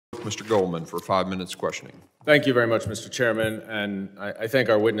Mr. Goldman for 5 minutes questioning. Thank you very much, Mr. Chairman, and I thank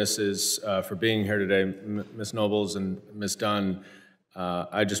our witnesses for being here today, Ms. Nobles and Ms. Dunn.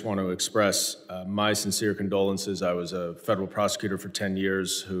 I just want to express my sincere condolences. I was a federal prosecutor for 10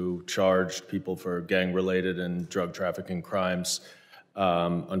 years who charged people for gang-related and drug trafficking crimes.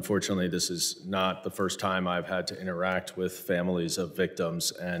 Unfortunately, this is not the first time I've had to interact with families of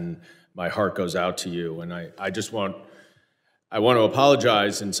victims, and my heart goes out to you. And I want to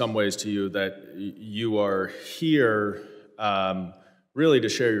apologize in some ways to you that you are here really to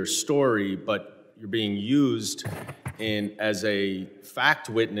share your story, but you're being used as a fact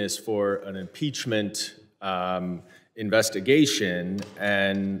witness for an impeachment investigation.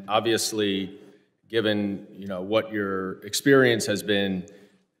 And obviously, given what your experience has been,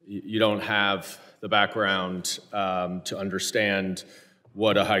 you don't have the background to understand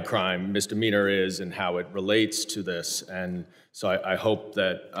what a high crime misdemeanor is and how it relates to this. And so I hope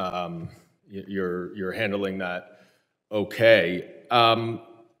that you're handling that okay.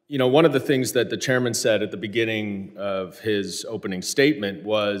 One of the things that the chairman said at the beginning of his opening statement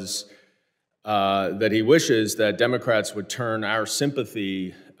was that he wishes that Democrats would turn our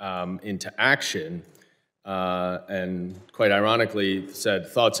sympathy into action, and quite ironically said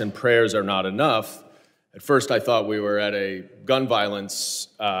thoughts and prayers are not enough. At first I thought we were at a gun violence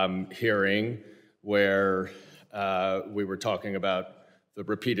hearing where we were talking about the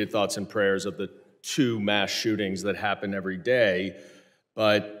repeated thoughts and prayers of the 2 mass shootings that happen every day.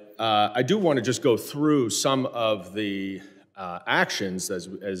 But I do want to just go through some of the actions,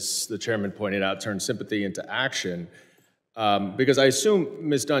 as the chairman pointed out, turn sympathy into action. Because I assume,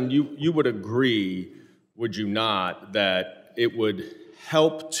 Ms. Dunn, you would agree, would you not, that it would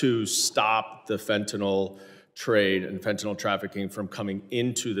help to stop the fentanyl trade and fentanyl trafficking from coming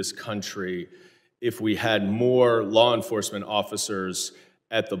into this country if we had more law enforcement officers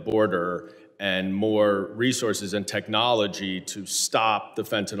at the border and more resources and technology to stop the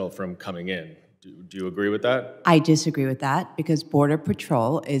fentanyl from coming in? Do you agree with that? I disagree with that because Border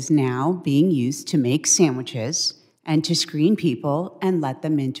Patrol is now being used to make sandwiches and to screen people and let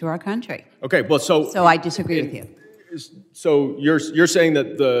them into our country. Okay, well, so I disagree with you. So you're saying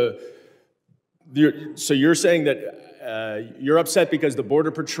that you're upset because the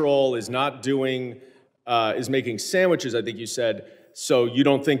Border Patrol is not doing is making sandwiches, I think you said. So you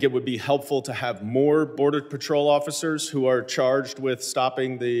don't think it would be helpful to have more Border Patrol officers who are charged with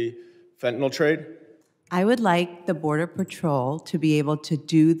stopping the fentanyl trade? I would like the Border Patrol to be able to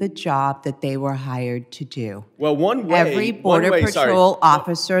do the job that they were hired to do. Well, every Border Patrol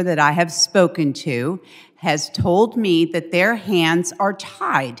officer that I have spoken to has told me that their hands are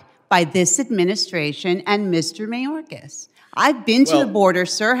tied by this administration and Mr. Mayorkas. I've been to the border,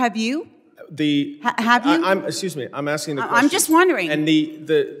 sir. Have you? Have you? Excuse me. I'm asking the question. I'm just wondering. And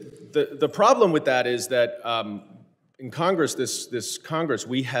the problem with that is that in Congress, this Congress,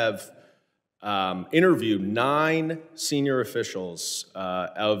 we have interviewed 9 senior officials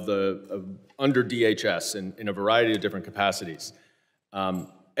under DHS in a variety of different capacities.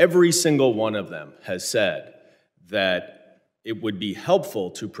 Every single one of them has said that it would be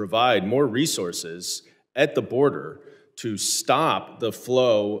helpful to provide more resources at the border to stop the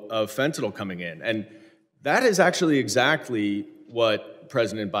flow of fentanyl coming in. And that is actually exactly what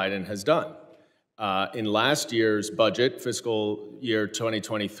President Biden has done. In last year's budget, fiscal year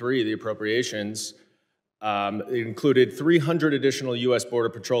 2023, the appropriations, it included 300 additional U.S. Border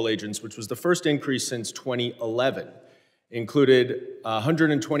Patrol agents, which was the first increase since 2011. Included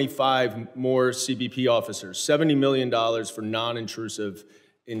 125 more CBP officers, $70 million for non-intrusive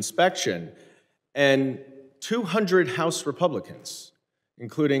inspection, and 200 House Republicans,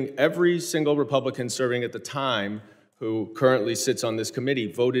 including every single Republican serving at the time who currently sits on this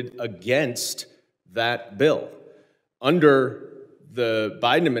committee, voted against that bill. Under the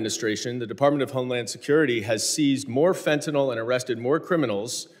Biden administration, the Department of Homeland Security has seized more fentanyl and arrested more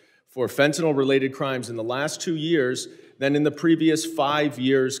criminals for fentanyl-related crimes in the last 2 years than in the previous 5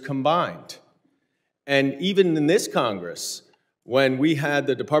 years combined. And even in this Congress, when we had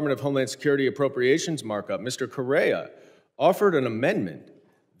the Department of Homeland Security appropriations markup, Mr. Correa offered an amendment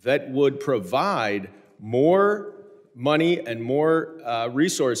that would provide more money and more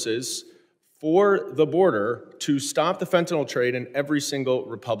resources for the border to stop the fentanyl trade, and every single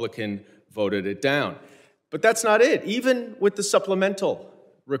Republican voted it down. But that's not it. Even with the supplemental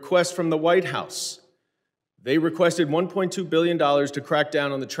request from the White House, they requested $1.2 billion to crack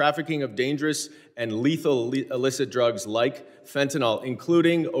down on the trafficking of dangerous and lethal illicit drugs like fentanyl,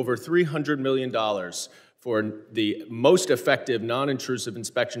 including over $300 million for the most effective non-intrusive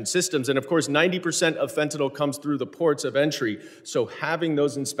inspection systems. And of course, 90% of fentanyl comes through the ports of entry, so having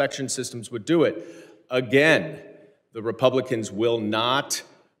those inspection systems would do it. Again, the Republicans will not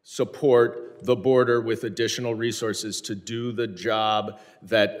support the border with additional resources to do the job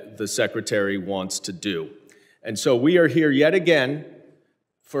that the Secretary wants to do. And so we are here yet again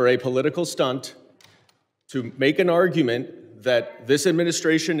for a political stunt to make an argument that this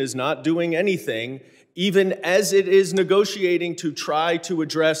administration is not doing anything, even as it is negotiating to try to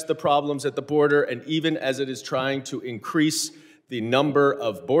address the problems at the border, and even as it is trying to increase the number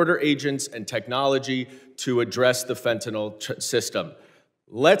of border agents and technology to address the fentanyl system.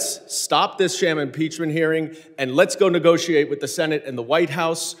 Let's stop this sham impeachment hearing, and let's go negotiate with the Senate and the White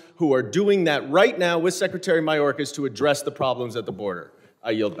House, who are doing that right now with Secretary Mayorkas to address the problems at the border.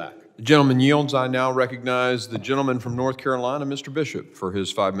 I yield back. The gentleman yields. I now recognize the gentleman from North Carolina, Mr. Bishop, for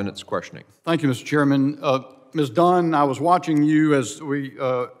his 5 minutes questioning. Thank you, Mr. Chairman. Ms. Dunn, I was watching you as we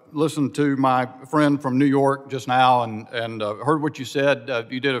listened to my friend from New York just now and heard what you said.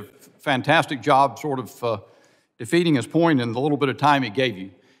 You did a fantastic job sort of defeating his point in the little bit of time he gave you.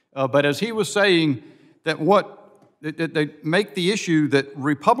 But as he was saying that they make the issue that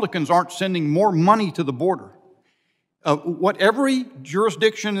Republicans aren't sending more money to the border. What every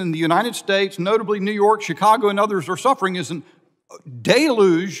jurisdiction in the United States, notably New York, Chicago, and others are suffering is a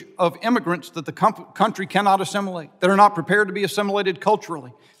deluge of immigrants that the country cannot assimilate, that are not prepared to be assimilated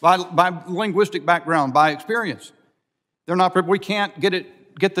culturally, by linguistic background, by experience. They're not. We can't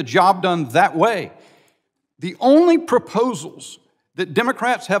get the job done that way. The only proposals that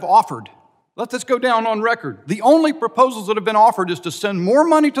Democrats have offered, let this go down on record, the only proposals that have been offered is to send more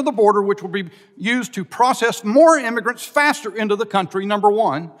money to the border, which will be used to process more immigrants faster into the country, number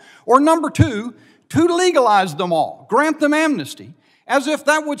one, or number two, to legalize them all, grant them amnesty, as if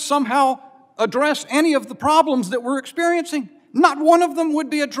that would somehow address any of the problems that we're experiencing. Not one of them would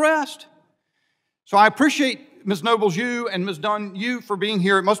be addressed. So I appreciate, Ms. Nobles, you and Ms. Dunn, you for being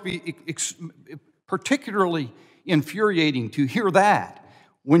here. It must be particularly infuriating to hear that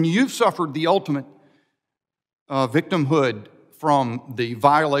when you've suffered the ultimate victimhood from the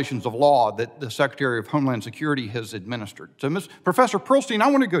violations of law that the Secretary of Homeland Security has administered. So, Professor Pearlstein,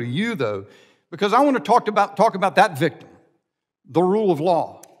 I want to go to you, though, because I want to talk about that victim, the rule of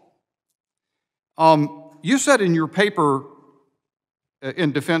law. You said in your paper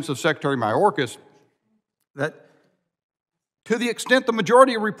in defense of Secretary Mayorkas that to the extent the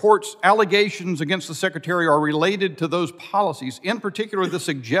majority of reports' allegations against the Secretary are related to those policies, in particular the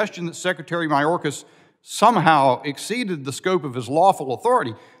suggestion that Secretary Mayorkas somehow exceeded the scope of his lawful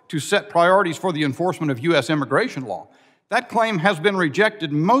authority to set priorities for the enforcement of U.S. immigration law, that claim has been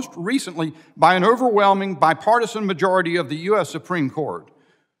rejected most recently by an overwhelming bipartisan majority of the U.S. Supreme Court.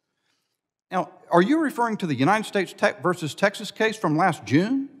 Now, are you referring to the United States versus Texas case from last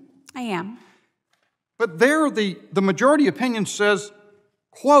June? I am. But there, the majority opinion says,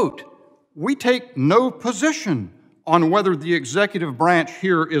 quote, "We take no position on whether the executive branch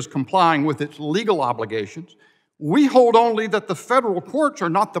here is complying with its legal obligations. We hold only that the federal courts are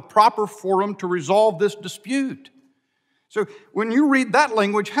not the proper forum to resolve this dispute." So when you read that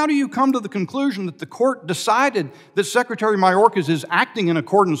language, how do you come to the conclusion that the court decided that Secretary Mayorkas is acting in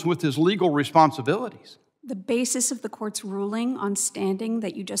accordance with his legal responsibilities? The basis of the court's ruling on standing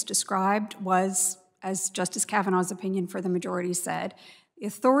that you just described was, as Justice Kavanaugh's opinion for the majority said, the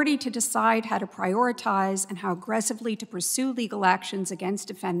authority to decide how to prioritize and how aggressively to pursue legal actions against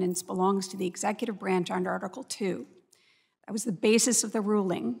defendants belongs to the executive branch under Article 2. That was the basis of the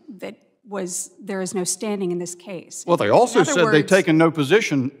ruling, that there is no standing in this case. Well, they also said they've taken no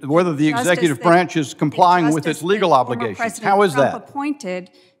position whether the executive branch is complying with its legal obligations. How is that? Trump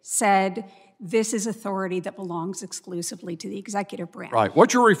appointed said this is authority that belongs exclusively to the executive branch. Right.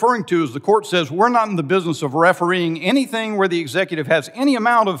 What you're referring to is the court says we're not in the business of refereeing anything where the executive has any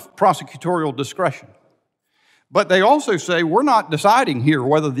amount of prosecutorial discretion. But they also say we're not deciding here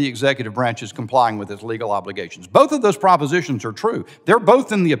whether the executive branch is complying with its legal obligations. Both of those propositions are true. They're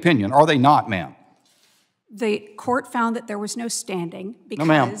both in the opinion, are they not, ma'am? The court found that there was no standing because...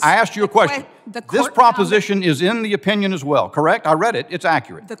 No, ma'am. I asked you a question. This proposition is in the opinion as well, correct? I read it. It's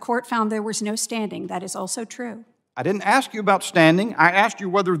accurate. The court found there was no standing. That is also true. I didn't ask you about standing. I asked you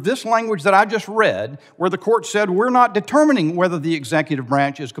whether this language that I just read, where the court said we're not determining whether the executive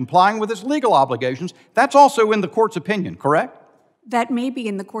branch is complying with its legal obligations, that's also in the court's opinion, correct? That may be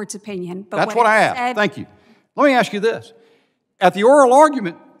in the court's opinion, but that's what I asked. Thank you. Let me ask you this. At the oral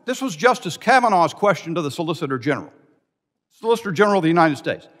argument, this was Justice Kavanaugh's question to the Solicitor General. Solicitor General of the United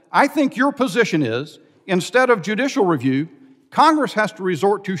States. I think your position is, instead of judicial review, Congress has to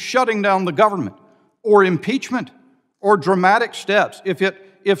resort to shutting down the government. or impeachment or dramatic steps.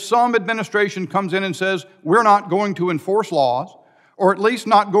 If some administration comes in and says, we're not going to enforce laws, or at least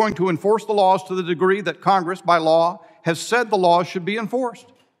not going to enforce the laws to the degree that Congress, by law, has said the laws should be enforced.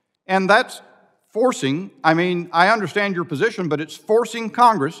 And that's forcing, I mean, I understand your position, but it's forcing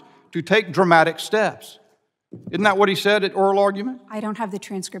Congress to take dramatic steps. Isn't that what he said at oral argument? I don't have the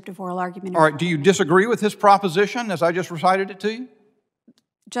transcript of oral argument. All right, do you disagree with his proposition as I just recited it to you?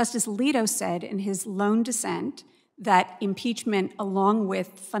 Justice Alito said in his lone dissent that impeachment, along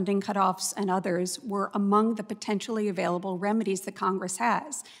with funding cutoffs and others, were among the potentially available remedies that Congress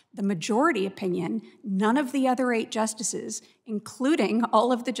has. The majority opinion, none of the other 8 justices, including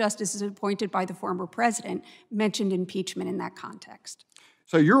all of the justices appointed by the former president, mentioned impeachment in that context.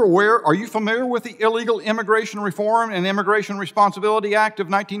 So you're aware, are you familiar with the Illegal Immigration Reform and Immigration Responsibility Act of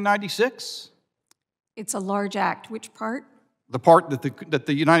 1996? It's a large act. Which part? The part that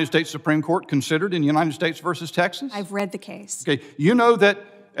the United States Supreme Court considered in United States versus Texas? I've read the case. Okay, you know that,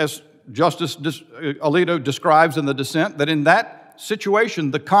 as Justice Alito describes in the dissent, that in that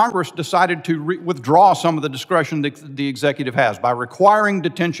situation, the Congress decided to withdraw some of the discretion that the executive has by requiring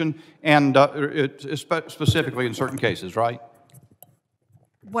detention and specifically in certain cases, right?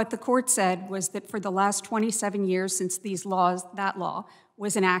 What the court said was that for the last 27 years since that law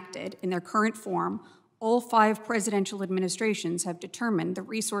was enacted in their current form, all 5 presidential administrations have determined the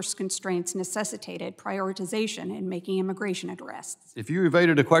resource constraints necessitated prioritization in making immigration arrests. If you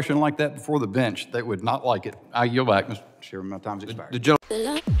evaded a question like that before the bench, they would not like it. I yield back, Mr. Chairman. My time's expired.